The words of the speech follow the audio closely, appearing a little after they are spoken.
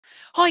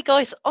Hi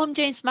guys, I'm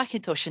James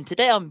McIntosh and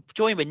today I'm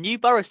joined with new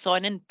borough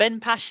signing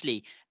Ben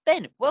Pashley.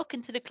 Ben,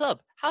 welcome to the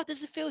club. How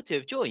does it feel to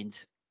have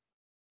joined?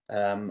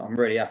 I'm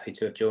really happy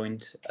to have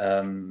joined.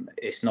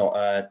 It's not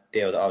a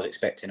deal that I was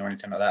expecting or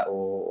anything like that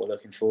or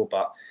looking for,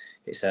 but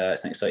it's an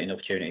exciting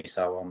opportunity,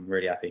 so I'm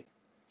really happy.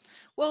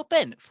 Well,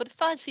 Ben, for the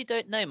fans who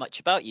don't know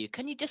much about you,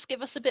 can you just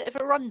give us a bit of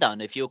a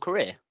rundown of your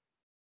career?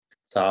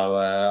 So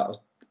I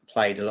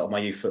played a lot of my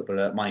youth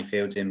football at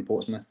Moneyfields in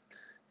Portsmouth,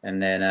 and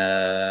then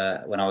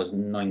when I was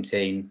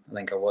 19,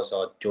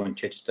 I joined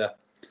Chichester.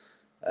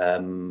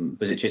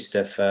 Was at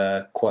Chichester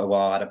for quite a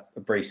while. I had a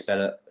brief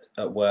spell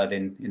at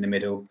Worthing in the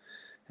middle,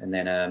 and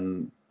then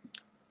I've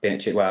been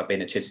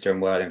at Chichester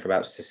and Worthing for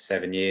about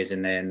 7 years,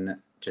 and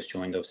then just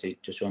joined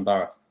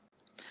Borough.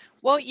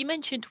 Well, you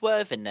mentioned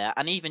Worthing there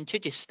and even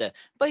Chichester,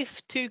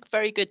 both two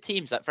very good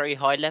teams at very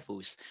high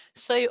levels.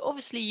 So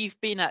obviously you've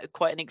been at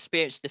quite an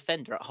experienced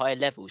defender at higher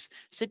levels.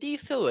 So do you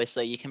feel as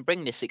though you can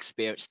bring this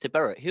experience to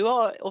Borough, who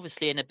are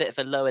obviously in a bit of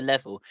a lower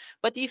level,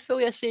 but do you feel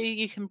as though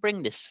you can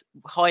bring this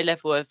high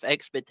level of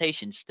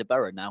expectations to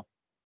Borough now?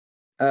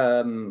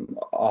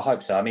 I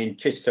hope so. I mean,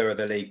 Chichester are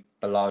the league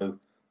below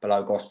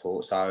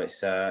Gosport, so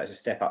it's a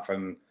step up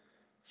from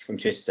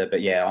Chichester. But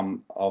yeah, I've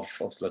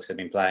obviously like I said,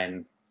 been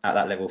playing at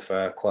that level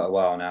for quite a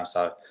while now,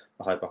 so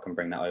I hope I can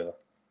bring that over.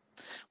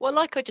 Well,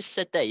 like I just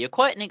said there, you're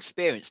quite an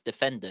experienced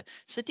defender.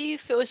 So do you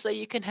feel as though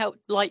you can help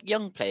like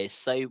young players?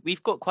 So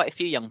we've got quite a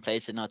few young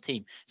players in our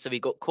team. So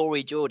we've got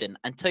Corey Jordan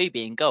and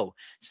Toby in goal.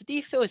 So do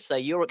you feel as though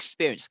your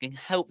experience can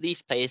help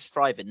these players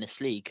thrive in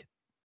this league?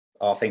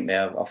 I think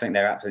they're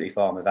absolutely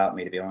fine without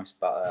me, to be honest.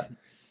 But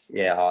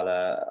yeah,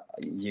 I'll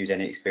use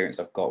any experience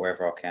I've got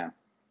wherever I can.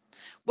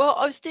 Well,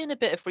 I was doing a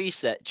bit of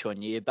research on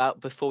you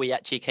about before we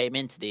actually came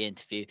into the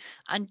interview,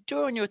 and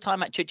during your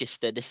time at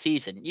Chichester this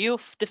season, your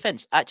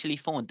defence actually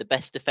formed the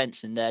best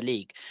defence in their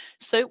league.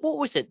 So, what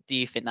was it, do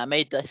you think, that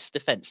made this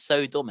defence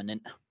so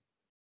dominant?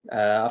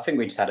 I think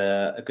we just had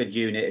a good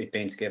unit who'd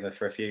been together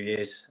for a few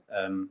years.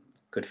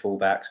 Good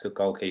fullbacks, good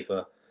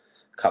goalkeeper,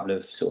 a couple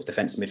of sort of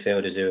defensive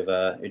midfielders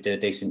who did a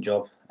decent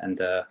job, and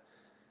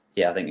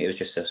yeah, I think it was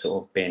just a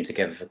sort of being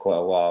together for quite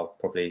a while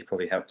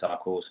probably helped our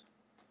cause.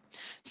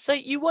 So,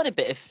 you won a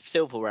bit of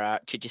silverware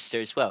at Chichester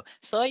as well.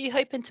 So, are you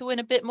hoping to win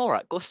a bit more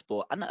at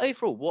Gosport? And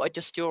overall, what are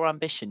just your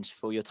ambitions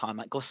for your time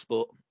at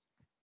Gosport?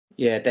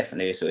 Yeah,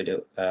 definitely.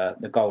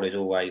 The goal is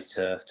always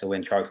to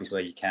win trophies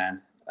where you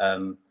can.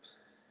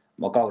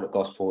 My goal at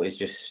Gosport is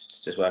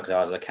just work as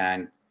hard as I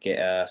can,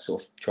 get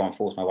sort of try and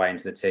force my way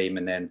into the team,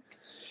 and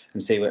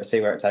see where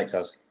it takes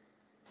us.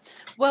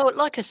 Well,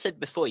 like I said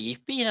before,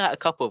 you've been at a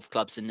couple of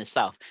clubs in the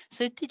south.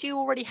 So, did you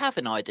already have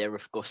an idea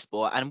of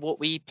Gosport and what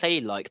we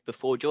played like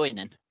before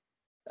joining?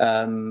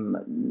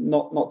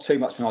 Not too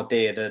much of an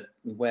idea that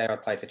where I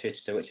play for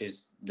Chichester, which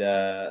is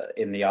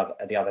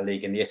the other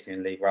league in the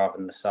Isthmian League rather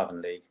than the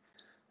Southern League.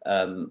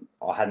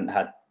 I hadn't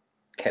had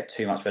kept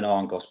too much of an eye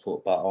on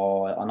Gosport, but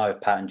I know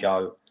Pat and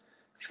Joe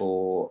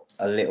for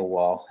a little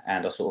while,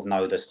 and I sort of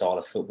know the style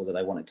of football that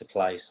they wanted to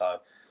play. So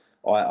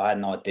I had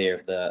an idea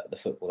of the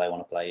football they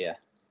want to play. Yeah,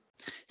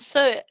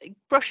 So,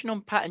 brushing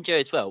on Pat and Joe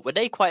as well, were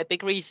they quite a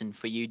big reason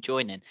for you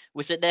joining?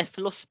 Was it their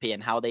philosophy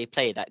and how they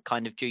play that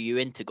kind of drew you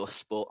into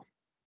Gosport?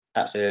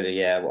 absolutely.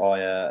 Yeah,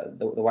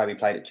 the way we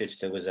played at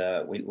Chichester was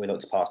we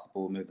looked to pass the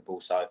ball, move the ball.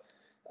 So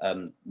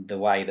the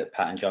way that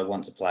Pat and Joe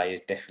want to play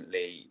is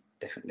definitely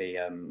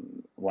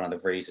one of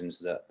the reasons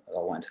that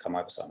I wanted to come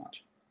over so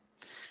much.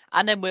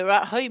 And then we're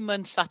at home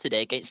on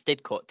Saturday against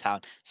Didcot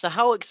Town. So,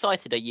 how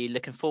excited are you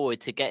looking forward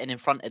to getting in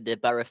front of the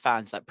Borough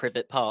fans at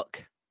Privet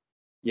Park?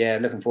 Yeah,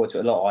 looking forward to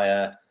it a lot.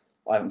 I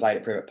haven't played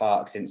at Privet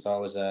Park since I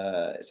was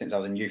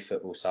in youth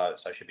football, so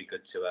it should be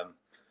good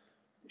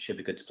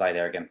to play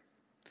there again.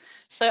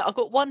 So, I've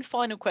got one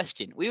final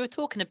question. We were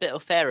talking a bit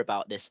off air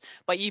about this,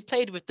 but you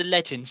played with the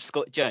legend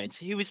Scott Jones,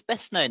 who was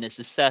best known as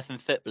the surfing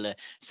footballer.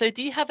 So,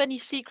 do you have any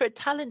secret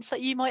talents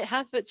that you might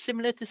have that's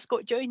similar to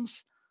Scott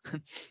Jones?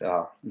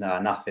 Oh no,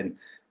 nothing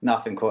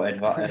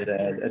quite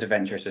as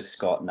adventurous as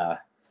Scott. No,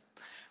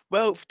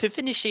 Well, to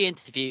finish the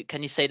interview,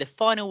 can you say the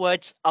final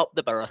words up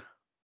the Borough?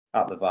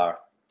 up the bar.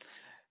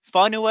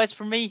 Final words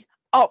from me,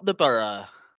 up the Borough.